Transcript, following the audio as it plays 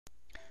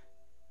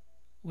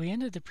We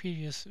ended the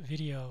previous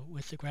video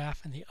with the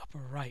graph in the upper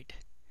right.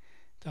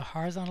 The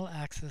horizontal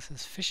axis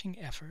is fishing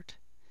effort,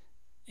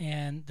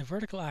 and the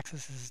vertical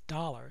axis is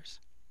dollars.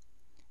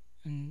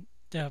 And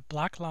the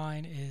black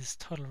line is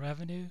total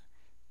revenue,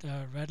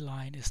 the red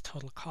line is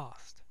total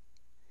cost.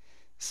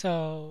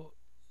 So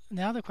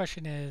now the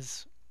question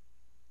is,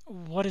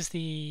 what is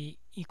the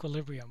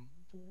equilibrium?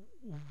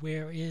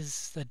 Where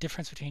is the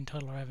difference between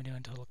total revenue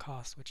and total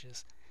cost, which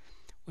is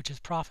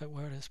profit?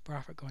 Where is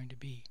profit going to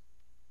be?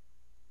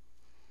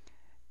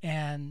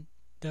 And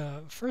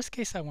the first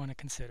case I want to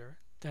consider,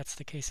 that's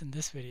the case in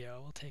this video,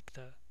 we'll take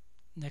the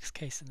next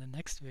case in the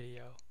next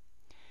video,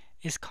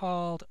 is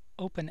called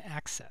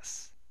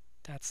OpenAccess.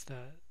 That's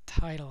the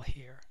title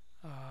here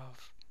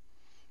of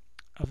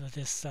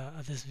this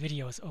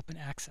video, is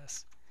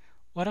OpenAccess.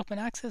 What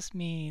OpenAccess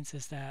means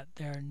is that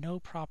there are no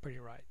property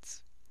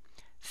rights.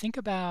 Think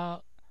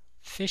about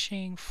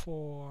fishing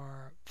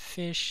for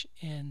fish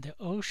in the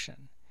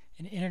ocean,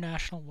 in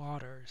international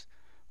waters,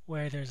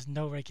 where there's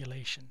no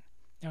regulation.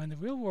 Now, in the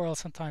real world,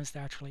 sometimes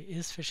there actually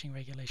is fishing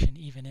regulation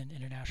even in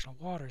international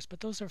waters,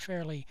 but those are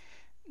fairly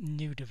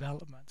new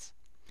developments.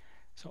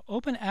 So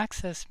open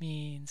access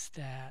means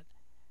that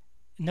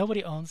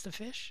nobody owns the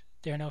fish.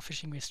 There are no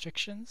fishing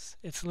restrictions.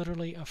 It's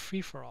literally a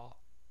free-for-all.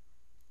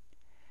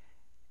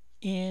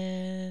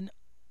 In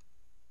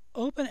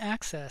open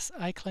access,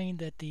 I claim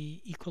that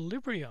the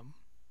equilibrium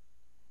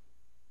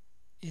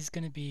is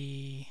going to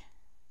be,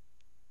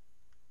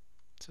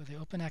 so the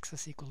open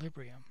access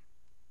equilibrium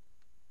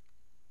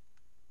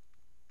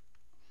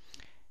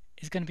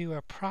is going to be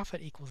where profit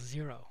equals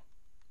 0.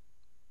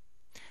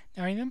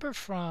 Now remember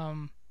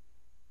from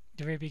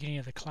the very beginning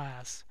of the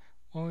class,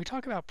 when we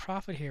talk about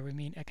profit here, we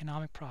mean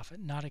economic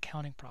profit, not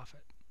accounting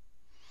profit.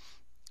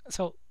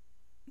 So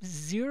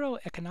 0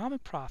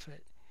 economic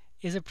profit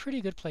is a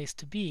pretty good place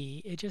to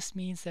be. It just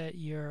means that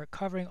you're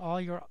covering all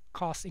your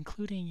costs,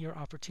 including your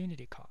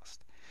opportunity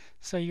cost.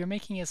 So you're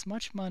making as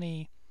much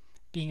money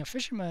being a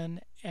fisherman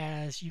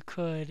as you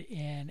could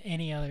in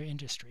any other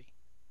industry.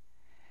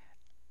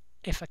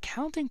 If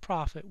accounting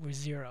profit were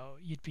 0,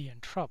 you'd be in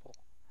trouble.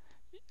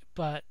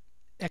 But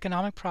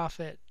economic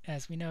profit,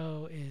 as we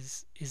know,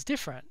 is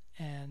different,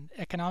 and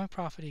economic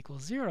profit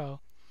equals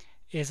 0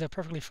 is a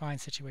perfectly fine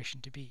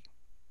situation to be.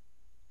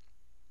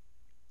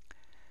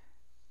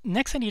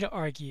 Next, I need to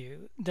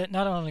argue that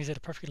not only is it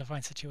a perfectly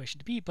fine situation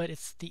to be, but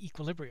it's the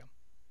equilibrium.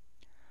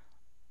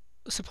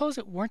 Suppose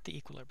it weren't the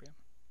equilibrium.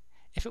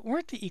 If it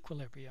weren't the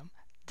equilibrium,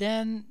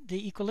 then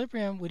the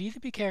equilibrium would either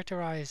be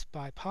characterized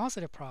by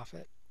positive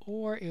profit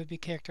or it would be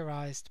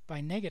characterized by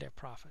negative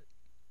profit.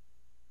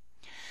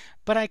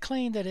 But I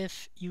claim that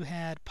if you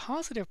had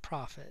positive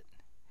profit,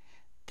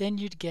 then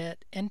you'd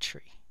get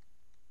entry.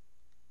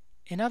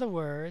 In other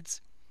words,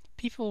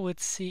 people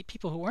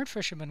who weren't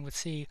fishermen would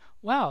see,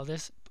 wow,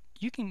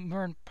 you can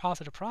earn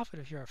positive profit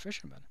if you're a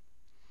fisherman.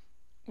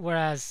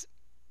 Whereas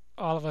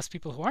all of us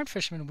people who aren't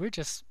fishermen, we're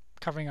just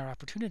covering our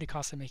opportunity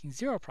costs and making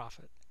 0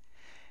 profit.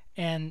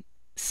 And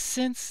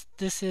since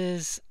this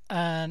is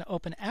an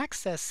open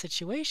access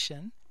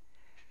situation,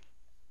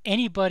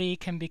 anybody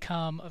can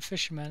become a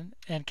fisherman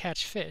and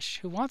catch fish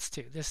who wants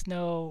to. There's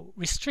no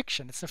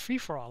restriction. It's a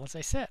free-for-all, as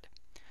I said.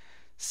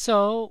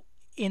 So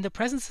in the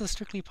presence of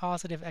strictly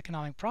positive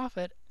economic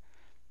profit,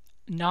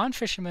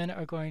 non-fishermen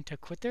are going to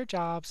quit their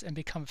jobs and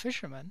become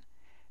fishermen,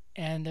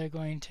 and they're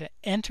going to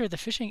enter the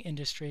fishing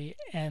industry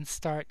and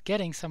start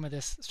getting some of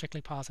this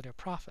strictly positive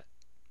profit.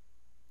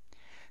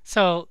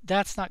 So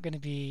that's not going to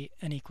be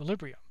an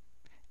equilibrium.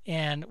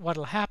 And what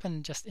will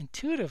happen just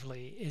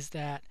intuitively is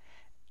that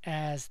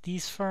as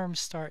these firms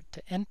start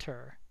to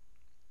enter,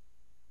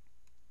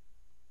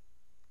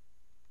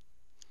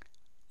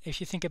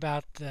 if you think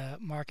about the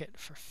market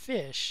for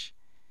fish,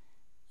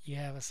 you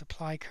have a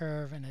supply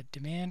curve and a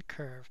demand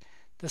curve.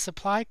 The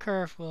supply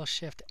curve will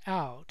shift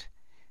out,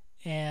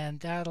 and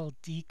that'll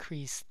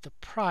decrease the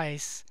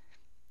price,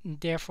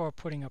 therefore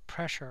putting a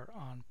pressure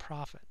on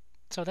profit.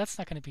 So that's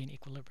not going to be an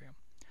equilibrium.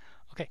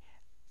 Okay,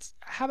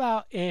 how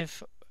about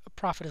if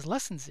profit is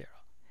less than 0?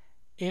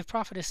 If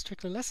profit is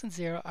strictly less than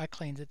 0, I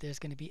claim that there's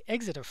going to be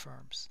exit of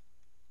firms,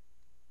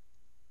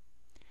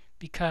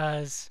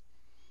 because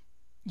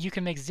you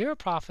can make 0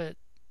 profit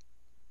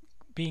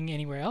being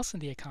anywhere else in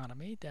the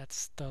economy.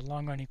 That's the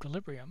long-run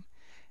equilibrium,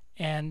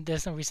 and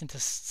there's no reason to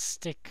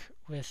stick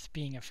with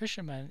being a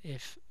fisherman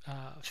if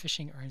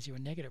fishing earns you a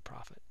negative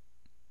profit.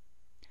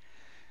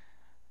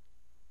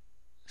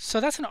 So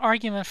that's an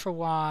argument for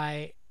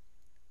why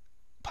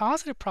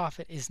positive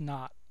profit is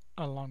not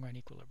a long-run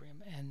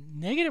equilibrium, and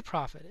negative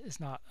profit is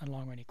not a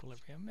long-run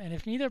equilibrium. And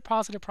if neither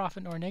positive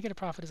profit nor negative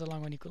profit is a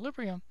long-run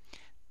equilibrium,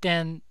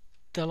 then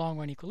the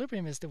long-run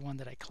equilibrium is the one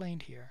that I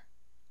claimed here.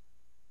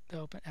 The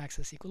open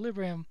access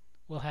equilibrium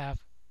will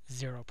have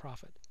 0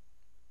 profit.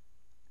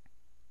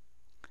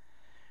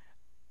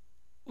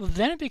 Well,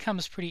 then it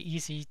becomes pretty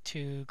easy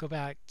to go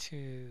back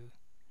to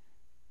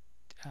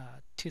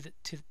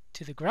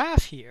the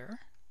graph here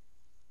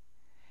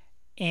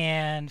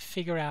and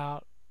figure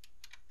out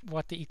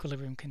what the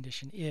equilibrium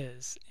condition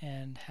is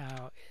and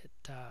how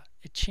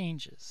it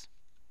changes.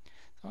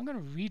 So I'm going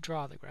to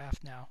redraw the graph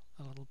now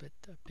a little bit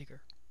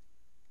bigger.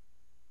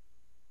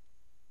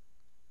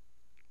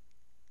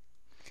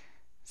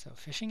 So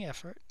fishing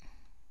effort,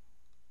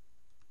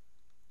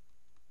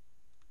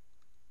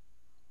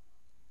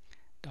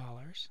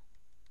 dollars,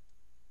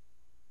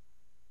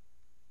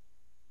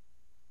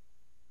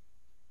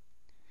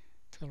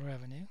 total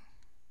revenue,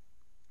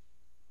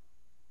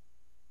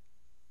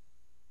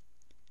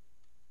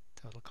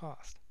 total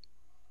cost.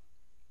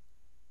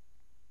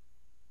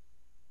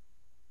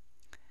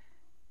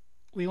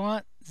 We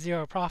want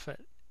zero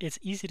profit. It's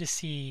easy to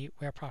see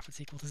where profit's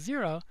equal to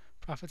zero.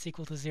 Profit's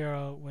equal to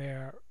zero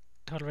where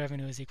total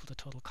revenue is equal to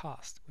total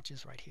cost, which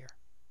is right here.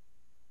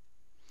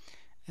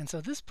 And so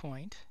this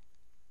point,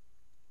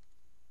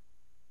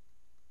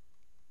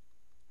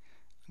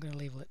 I'm going to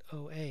label it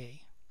OA,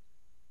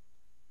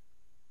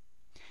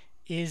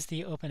 is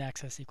the open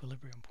access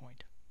equilibrium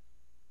point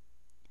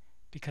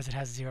because it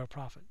has zero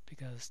profit,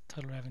 because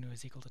total revenue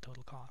is equal to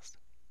total cost.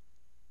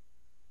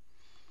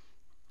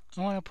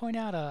 I want to point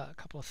out a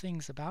couple of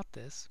things about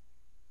this.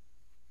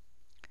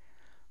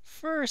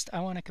 First,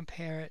 I want to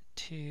compare it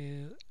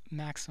to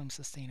maximum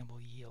sustainable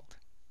yield.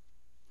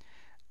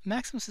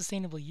 Maximum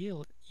sustainable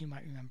yield, you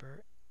might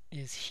remember,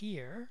 is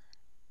here.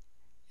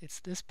 It's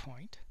this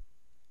point.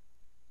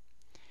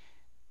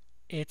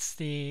 It's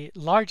the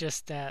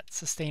largest that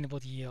sustainable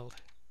yield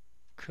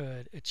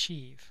could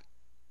achieve.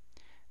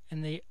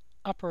 In the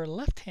upper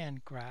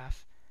left-hand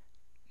graph,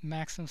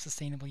 maximum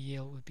sustainable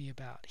yield would be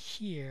about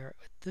here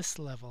at this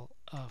level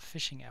of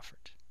fishing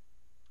effort.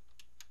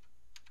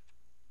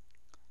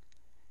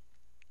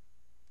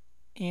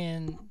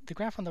 In the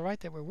graph on the right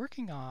that we're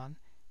working on,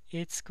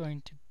 it's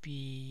going to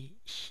be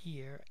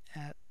here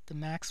at the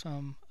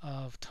maximum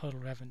of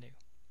total revenue.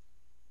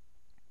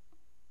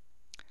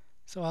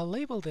 So I'll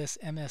label this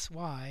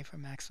MSY for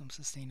maximum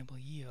sustainable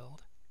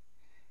yield.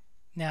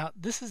 Now,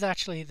 this is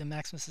actually the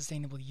maximum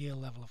sustainable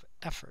yield level of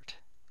effort.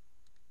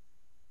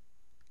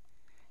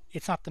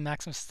 It's not the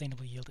maximum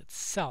sustainable yield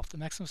itself. The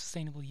maximum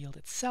sustainable yield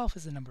itself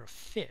is the number of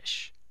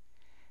fish,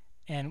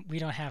 and we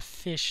don't have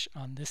fish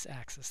on this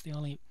axis. The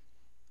only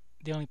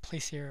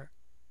place here,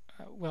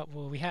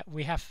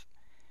 we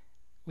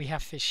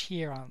have fish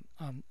here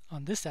on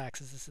this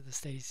axis. This is the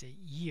steady state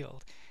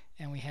yield,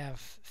 and we have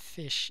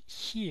fish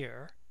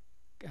here,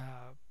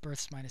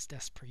 births minus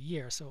deaths per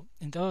year. So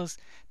in those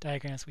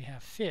diagrams we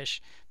have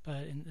fish,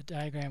 but in the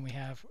diagram we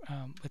have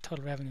with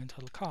total revenue and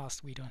total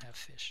cost, we don't have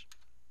fish.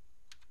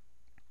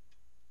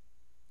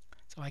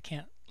 So I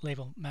can't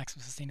label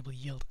maximum sustainable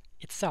yield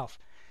itself,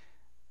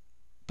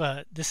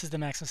 but this is the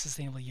maximum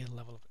sustainable yield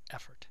level of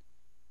effort.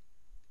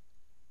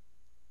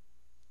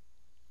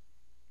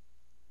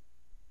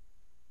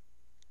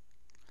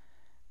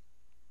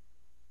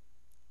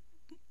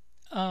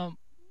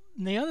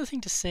 The other thing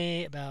to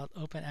say about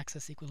open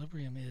access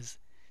equilibrium is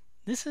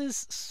this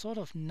is sort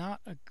of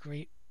not a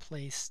great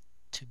place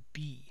to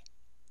be.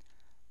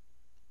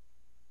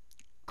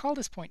 Call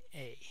this point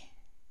A.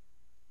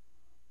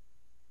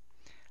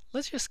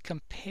 Let's just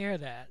compare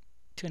that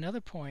to another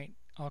point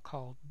I'll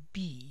call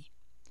B,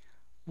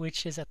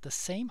 which is at the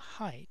same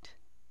height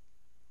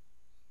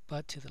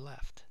but to the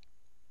left.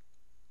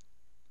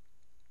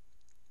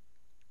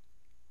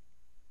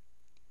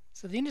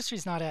 So the industry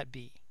is not at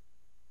B.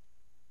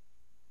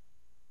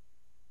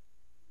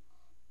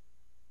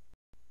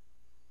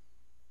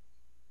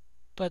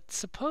 But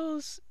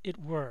suppose it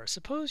were.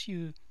 Suppose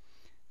you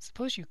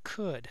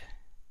could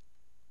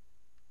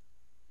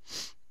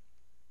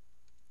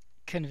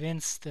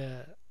convince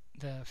the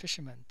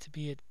fishermen to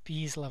be at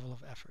B's level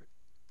of effort.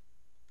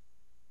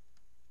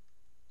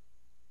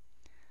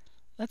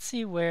 Let's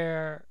see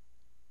where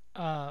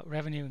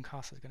revenue and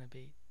cost is going to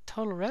be.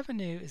 Total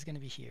revenue is going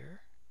to be here.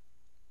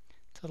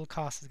 Total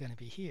cost is going to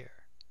be here.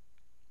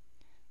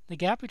 The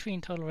gap between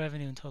total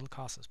revenue and total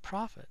cost is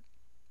profit.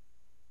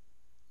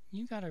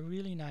 You got a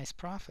really nice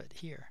profit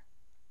here.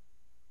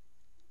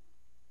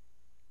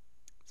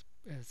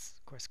 It's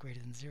of course greater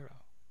than zero.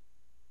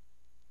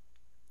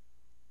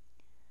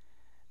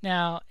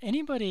 Now,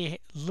 anybody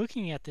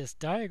looking at this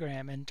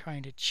diagram and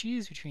trying to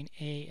choose between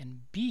A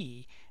and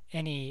B,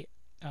 any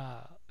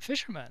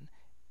fisherman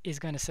is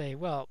going to say,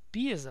 well,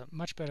 B is a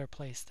much better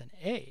place than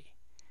A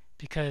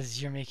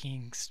because you're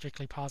making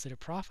strictly positive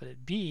profit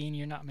at B and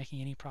you're not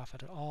making any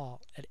profit at all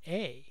at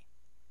A.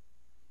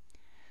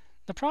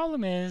 The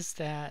problem is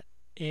that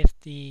if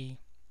the...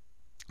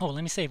 Oh,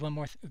 let me say one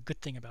more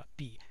good thing about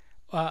B.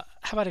 How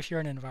about if you're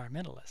an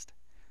environmentalist?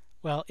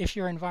 Well, if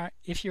you're an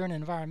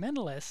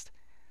environmentalist,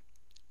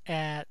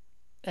 at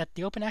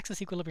the open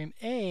access equilibrium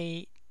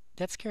A,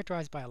 that's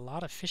characterized by a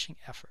lot of fishing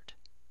effort.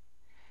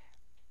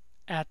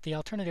 At the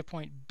alternative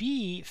point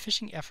B,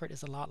 fishing effort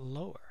is a lot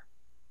lower.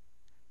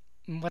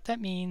 And what that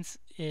means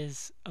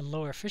is a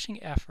lower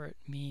fishing effort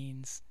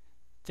means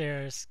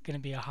there's going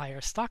to be a higher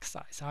stock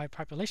size, a higher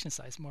population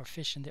size, more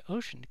fish in the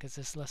ocean because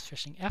there's less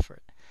fishing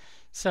effort.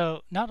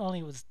 So not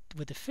only would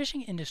the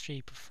fishing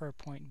industry prefer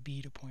point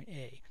B to point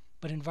A,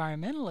 but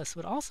environmentalists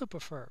would also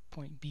prefer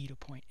point B to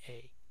point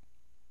A.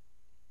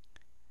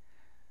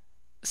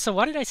 So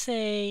why did I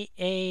say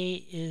A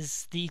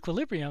is the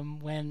equilibrium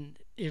when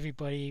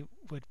everybody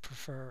would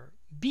prefer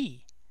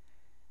B?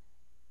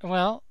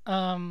 Well,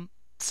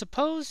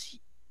 suppose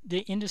the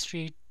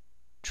industry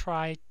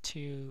tried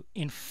to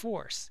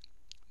enforce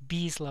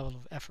B's level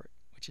of effort,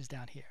 which is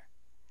down here.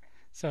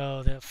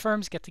 So the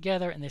firms get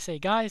together and they say,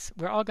 guys,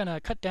 we're all going to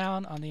cut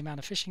down on the amount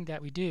of fishing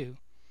that we do,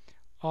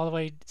 all the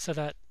way so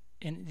that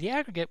in the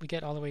aggregate we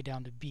get all the way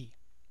down to B.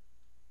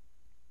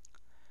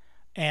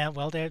 And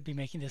well, they'd be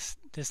making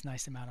this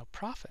nice amount of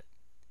profit.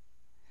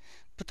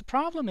 But the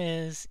problem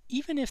is,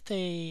 even if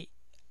they,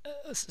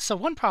 so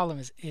one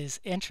problem is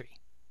entry.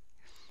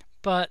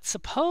 But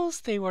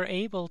suppose they were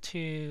able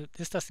to,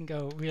 this doesn't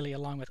go really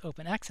along with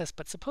open access,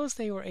 but suppose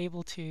they were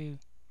able to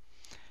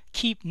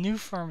keep new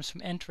firms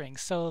from entering.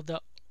 So the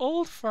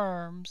old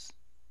firms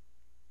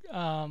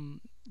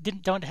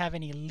don't have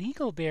any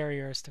legal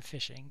barriers to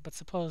fishing, but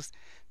suppose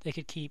they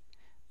could keep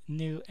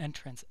new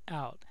entrants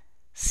out.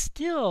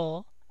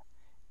 Still,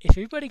 if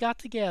everybody got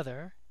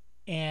together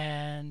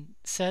and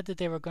said that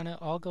they were going to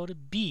all go to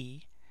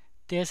B,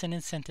 there's an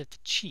incentive to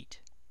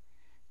cheat.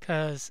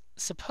 Because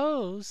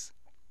suppose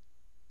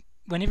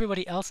when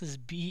everybody else is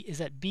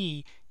at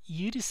B,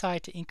 you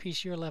decide to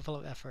increase your level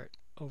of effort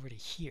over to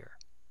here.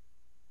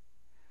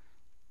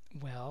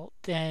 Well,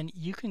 then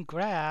you can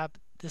grab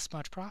this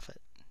much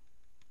profit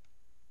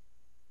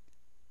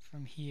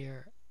from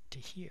here to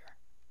here,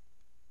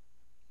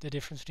 the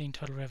difference between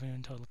total revenue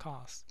and total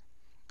cost.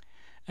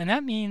 And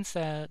that means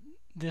that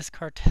this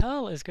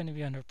cartel is going to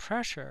be under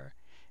pressure.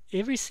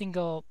 Every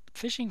single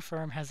fishing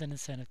firm has an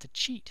incentive to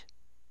cheat.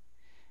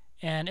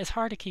 And it's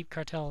hard to keep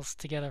cartels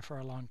together for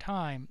a long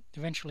time.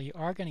 Eventually, you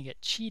are going to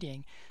get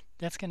cheating.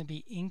 That's going to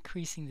be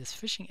increasing this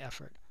fishing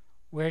effort.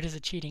 Where does the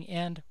cheating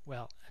end?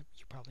 Well,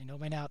 you probably know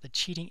by now the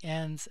cheating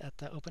ends at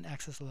the open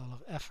access level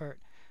of effort,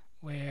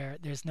 where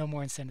there's no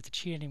more incentive to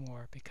cheat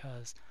anymore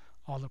because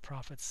all the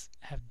profits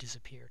have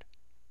disappeared.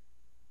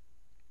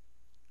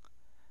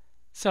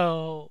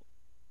 So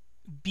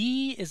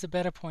B is a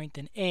better point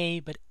than A,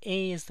 but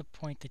A is the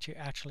point that you're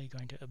actually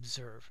going to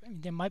observe. I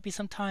mean, there might be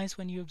some times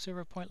when you observe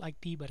a point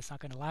like B, but it's not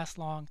going to last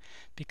long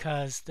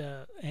because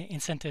the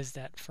incentives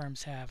that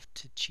firms have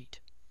to cheat.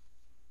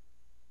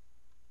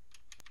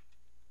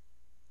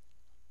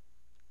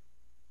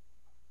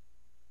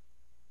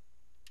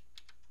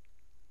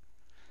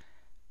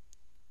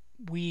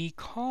 We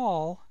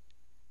call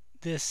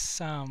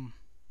this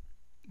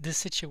this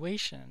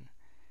situation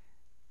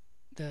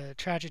the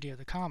tragedy of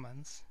the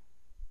commons.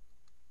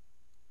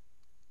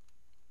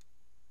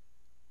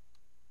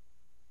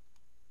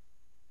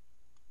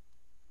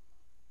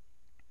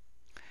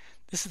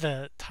 This is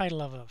the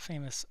title of a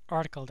famous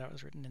article that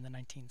was written in the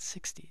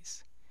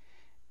 1960s.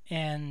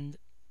 And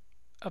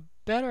a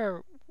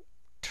better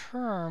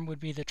term would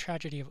be the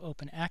tragedy of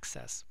open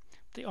access.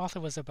 The author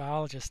was a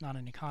biologist, not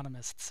an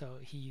economist, so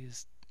he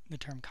used the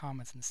term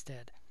commons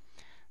instead.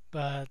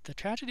 But the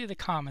tragedy of the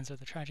commons, or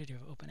the tragedy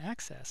of open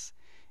access,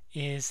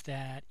 is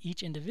that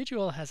each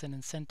individual has an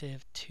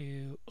incentive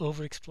to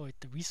overexploit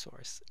the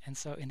resource. And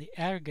so in the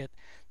aggregate,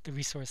 the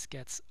resource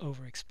gets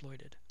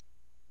overexploited.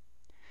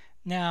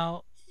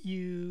 Now,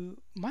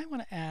 you might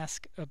want to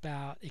ask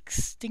about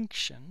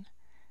extinction.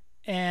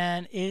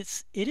 And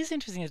it is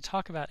interesting to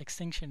talk about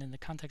extinction in the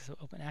context of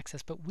open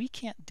access, but we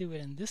can't do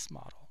it in this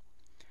model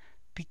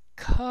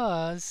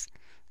because,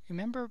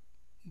 remember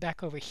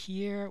back over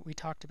here, we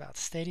talked about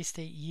steady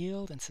state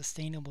yield and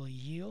sustainable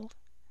yield.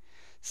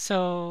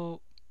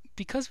 So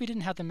because we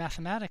didn't have the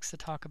mathematics to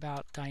talk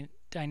about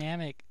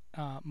dynamic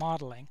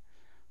modeling,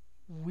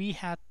 we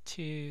had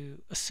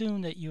to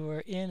assume that you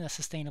were in a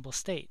sustainable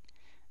state.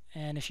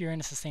 And if you're in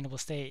a sustainable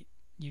state,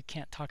 you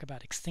can't talk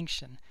about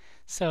extinction.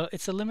 So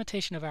it's a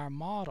limitation of our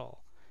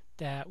model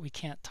that we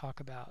can't talk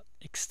about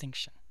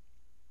extinction.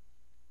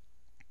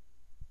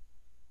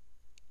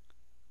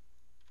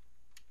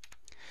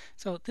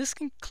 So this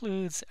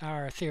concludes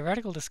our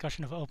theoretical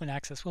discussion of open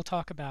access. We'll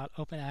talk about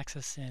open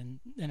access in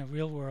a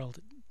real-world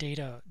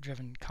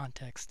data-driven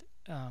context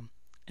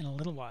in a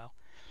little while.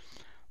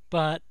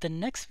 But the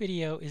next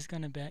video is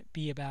going to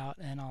be about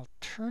an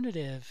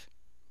alternative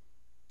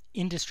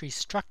industry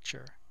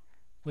structure,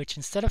 which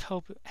instead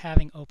of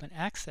having open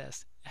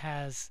access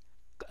has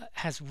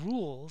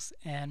rules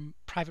and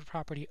private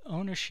property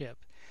ownership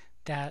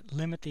that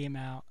limit the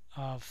amount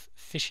of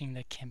fishing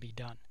that can be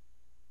done.